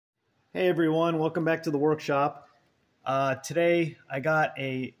Hey everyone, welcome back to the workshop. Today I got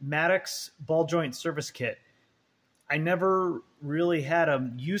a Maddox ball joint service kit. I never really had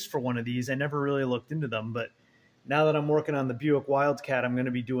a use for one of these. I never really looked into them, but now that I'm working on the Buick Wildcat, I'm going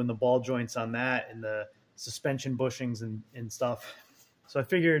to be doing the ball joints on that and the suspension bushings and stuff. So I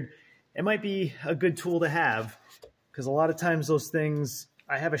figured it might be a good tool to have because a lot of times those things,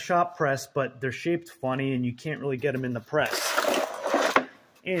 I have a shop press, but they're shaped funny and you can't really get them in the press.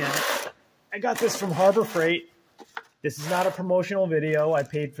 And I got this from Harbor Freight. This is not a promotional video. I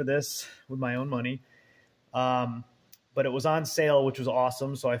paid for this with my own money. But it was on sale, which was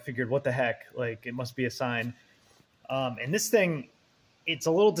awesome. So I figured, what the heck? Like, it must be a sign. And this thing, it's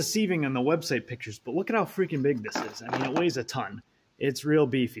a little deceiving on the website pictures, but look at how freaking big this is. I mean, it weighs a ton. It's real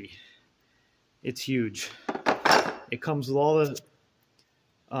beefy. It's huge. It comes with all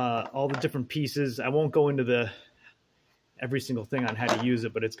the different pieces. I won't go into every single thing on how to use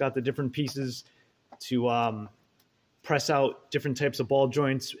it, but it's got the different pieces to press out different types of ball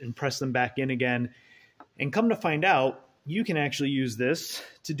joints and press them back in again. And come to find out, you can actually use this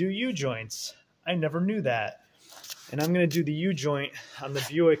to do U-joints. I never knew that. And I'm going to do the U-joint on the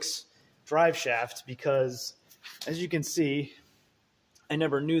Buick's drive shaft because, as you can see, I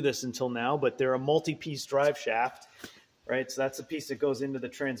never knew this until now, but they're a multi-piece drive shaft, right? So that's the piece that goes into the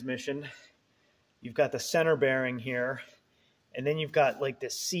transmission. You've got the center bearing here. And then you've got like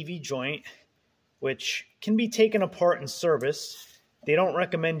this CV joint, which can be taken apart in service. They don't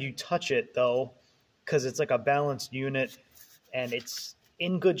recommend you touch it though, because it's like a balanced unit and it's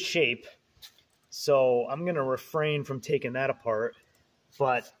in good shape. So I'm going to refrain from taking that apart.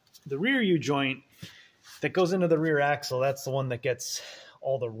 But the rear U joint that goes into the rear axle, that's the one that gets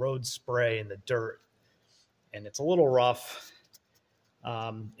all the road spray and the dirt. And it's a little rough.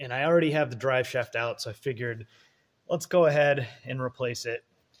 And I already have the drive shaft out, so I figured, let's go ahead and replace it.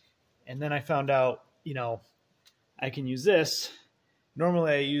 And then I found out, I can use this.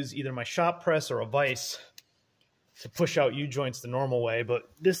 Normally I use either my shop press or a vise to push out U-joints the normal way, but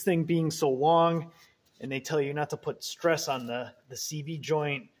this thing being so long, and they tell you not to put stress on the CV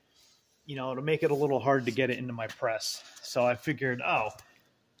joint, to make it a little hard to get it into my press. So I figured, I'll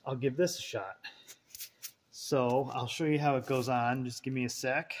give this a shot. So I'll show you how it goes on. Just give me a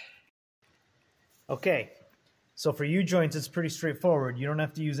sec. Okay. So for U-joints, it's pretty straightforward. You don't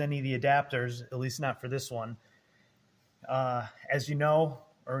have to use any of the adapters, at least not for this one. As you know,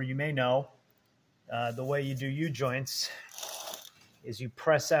 or you may know, the way you do U-joints is you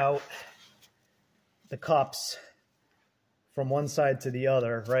press out the cups from one side to the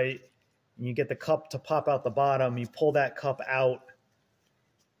other, right? And you get the cup to pop out the bottom. You pull that cup out,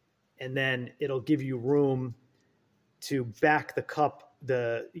 and then it'll give you room to back the cup,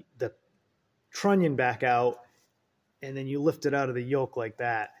 the trunnion back out, and then you lift it out of the yoke like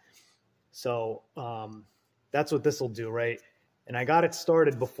that. So that's what this will do, right? And I got it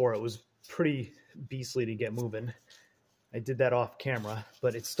started before. It was pretty beastly to get moving. I did that off camera,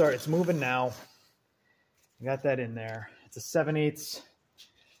 but it's moving now. I got that in there. It's a 7/8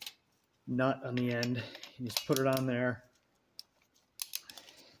 nut on the end. You just put it on there.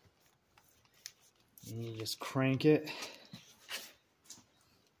 And you just crank it.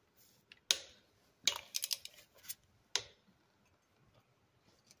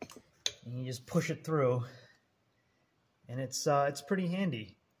 And you just push it through, and it's pretty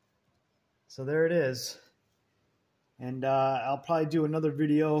handy. So there it is. And I'll probably do another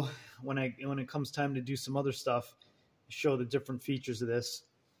video when it comes time to do some other stuff, show the different features of this.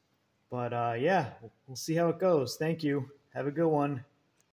 But yeah, we'll see how it goes. Thank you. Have a good one.